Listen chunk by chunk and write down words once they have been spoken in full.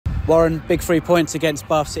Warren, big 3 points against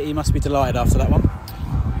Bath City. You must be delighted after that one.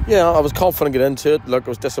 Yeah, I was confident to get into it. Look, I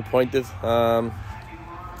was disappointed the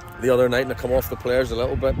other night and I come off the players a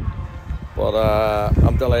little bit. But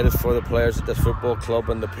I'm delighted for the players at this football club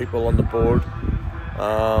and the people on the board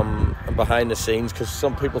and behind the scenes, because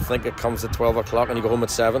some people think it comes at 12 o'clock and you go home at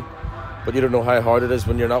 7. But you don't know how hard it is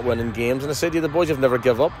when you're not winning games. And I said to you, the boys have never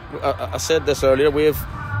give up. I said this earlier, we've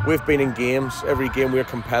been in games. Every game we're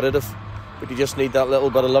competitive. But you just need that little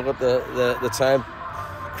bit of luck at the time.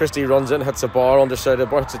 Christie runs in, hits a bar, underside of the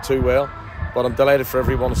bar, hits it too well. But I'm delighted for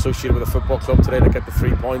everyone associated with the football club today to get the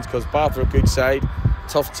 3 points, because Bath are a good side,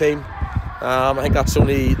 tough team. I think that's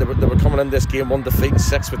only, they were coming in this game 1 defeat and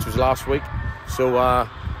 6, which was last week. So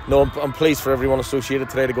no, I'm pleased for everyone associated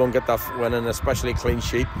today to go and get that win, and especially a clean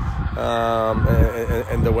sheet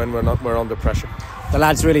in the win. We're under pressure. The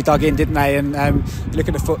lads really dug in, didn't they? And look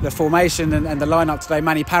at the formation and the lineup today.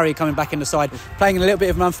 Manny Parry coming back in the side, playing a little bit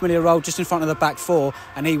of an unfamiliar role just in front of the back four,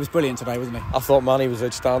 and he was brilliant today, wasn't he? I thought Manny was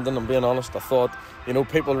outstanding. I'm being honest. I thought,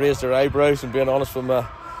 people raised their eyebrows, and being honest with my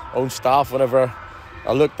own staff whenever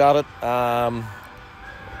I looked at it.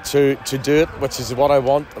 To do it, which is what I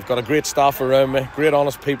want. I've got a great staff around me, great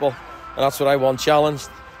honest people, and that's what I want, challenged.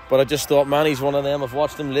 But I just thought Manny's one of them. I've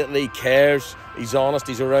watched him lately. He cares, he's honest,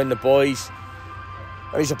 he's around the boys,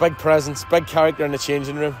 and he's a big presence, big character in the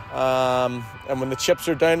changing room. And when the chips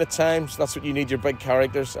are down at times, that's what you need, your big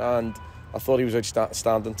characters. And I thought he was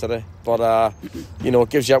outstanding today. But it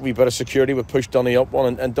gives you that wee bit of security. We pushed Donny up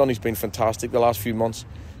one, and Donny's been fantastic the last few months.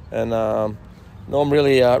 And I'm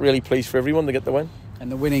really pleased for everyone to get the win.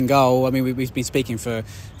 And the winning goal, I mean, we've been speaking for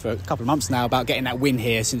a couple of months now about getting that win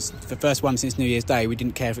here, since the first one since New Year's Day. We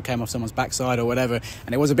didn't care if it came off someone's backside or whatever.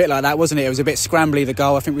 And it was a bit like that, wasn't it? It was a bit scrambly, the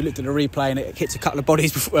goal. I think we looked at the replay and it hits a couple of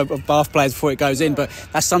bodies of Bath players before it goes in. But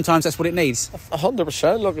sometimes that's what it needs.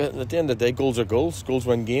 100%. Look, at the end of the day, goals are goals. Goals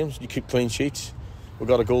win games. You keep clean sheets. We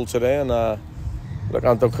got a goal today, and look,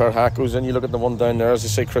 Anton Kerr goes in. You look at the one down there, as I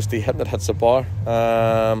say, Christie hitting it, hits the bar.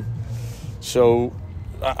 So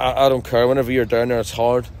I don't care. Whenever you're down there, it's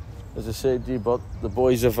hard, as I said to you. But the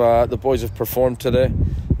boys have performed today.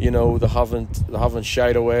 They haven't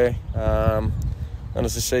shied away. And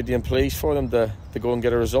as I said to you, I'm pleased for them to go and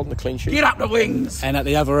get a result in the clean sheet. Get up the wings! And at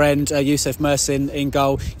the other end, Youssef Mersin in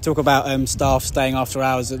goal. You talk about staff staying after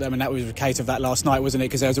hours. I mean, that was a case of that last night, wasn't it?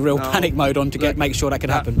 Because there was a real panic mode on to make sure that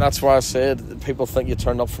could happen. That's why I said people think you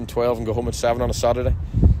turn up from 12 and go home at 7 on a Saturday.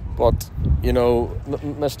 But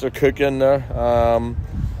Mr. Cook in there,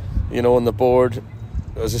 on the board,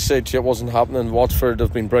 as I said to you, it wasn't happening. Watford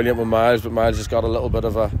have been brilliant with Miles, but Miles has got a little bit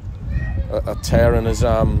of a tear in his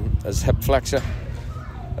hip flexor,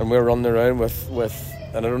 and we're running around with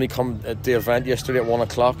and it only come at the event yesterday at 1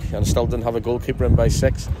 o'clock and still didn't have a goalkeeper in by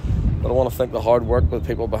 6. But I want to thank the hard work with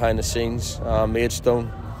people behind the scenes.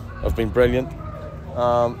 Maidstone have been brilliant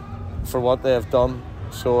for what they have done.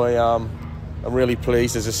 So I'm really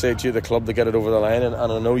pleased, as I said to you, the club to get it over the line. And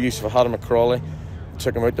I know Yusuf, I had him at Crawley,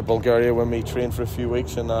 took him out to Bulgaria when we trained for a few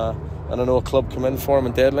weeks, and I know a club come in for him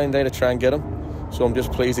on deadline day to try and get him. So I'm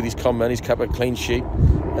just pleased that he's come in, he's kept a clean sheet,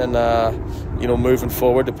 and moving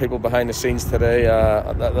forward, the people behind the scenes today,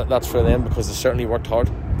 that's for them, because they certainly worked hard.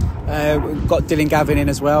 We've got Dylan Gavin in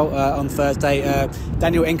as well on Thursday.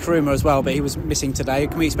 Daniel Nkrumah as well, but he was missing today.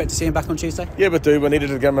 Can we expect to see him back on Tuesday? Yeah, we do. We needed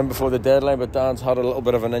to get him in before the deadline, but Dan's had a little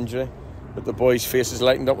bit of an injury. But the boys' faces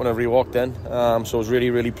lightened up whenever he walked in, so I was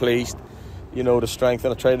really, really pleased, to strengthen.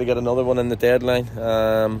 I tried to get another one in the deadline,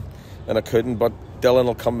 and I couldn't. But Dylan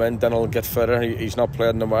will come in, Dylan will get fitter. He's not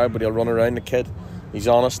played in a while, but he'll run around the kid. He's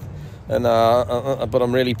honest, and but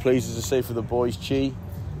I'm really pleased, as I say, for the boys. Chi,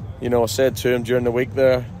 I said to him during the week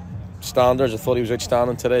there, standards. I thought he was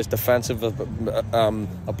outstanding today. His defensive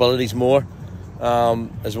abilities more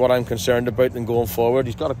is what I'm concerned about than going forward.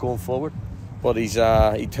 He's got it going forward. But he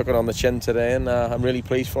took it on the chin today, and I'm really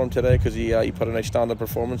pleased for him today, because he put an outstanding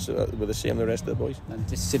performance with the same the rest of the boys. And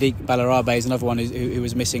Sadiq Balarabe is another one who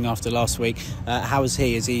was missing after last week. How is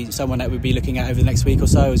he? Is he someone that we'd be looking at over the next week or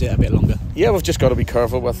so? Or is it a bit longer? Yeah, we've just got to be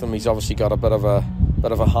careful with him. He's obviously got a bit of a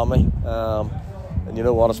hammy, and you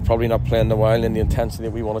know what? It's probably not playing the while in the intensity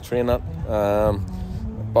that we want to train at.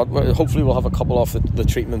 But hopefully we'll have a couple off the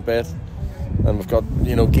treatment bed. And we've got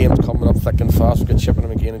games coming up thick and fast. We've got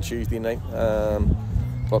Chippenham again on Tuesday night.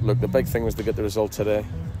 But look, the big thing was to get the result today,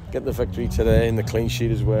 get the victory today, and the clean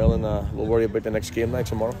sheet as well. And we'll worry about the next game night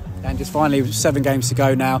tomorrow. And just finally, 7 games to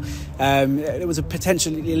go now. It was a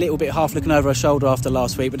potentially a little bit half looking over our shoulder after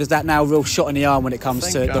last week. But is that now a real shot in the arm when it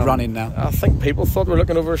comes to the running now? I think people thought we were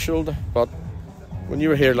looking over our shoulder, but when you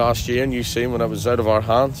were here last year and you seen when it was out of our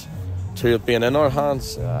hands to it being in our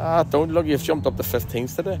hands, don't look. You've jumped up to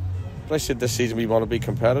 15th today. But I said this season we want to be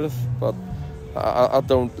competitive, but I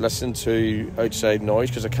don't listen to outside noise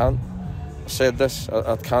because I can't. I said this,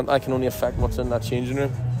 I can't. I can only affect what's in that changing room,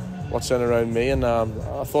 what's in around me, and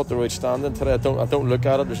I thought they were outstanding today. I don't look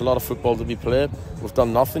at it. There's a lot of football to be played. We've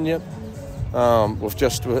done nothing yet.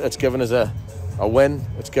 It's given us a win.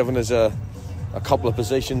 It's given us a couple of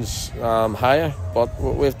positions higher, but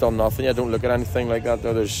we've done nothing. I don't look at anything like that.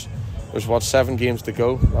 There's 7 games to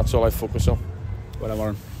go. That's all I focus on. Well done,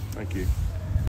 Warren. Thank you.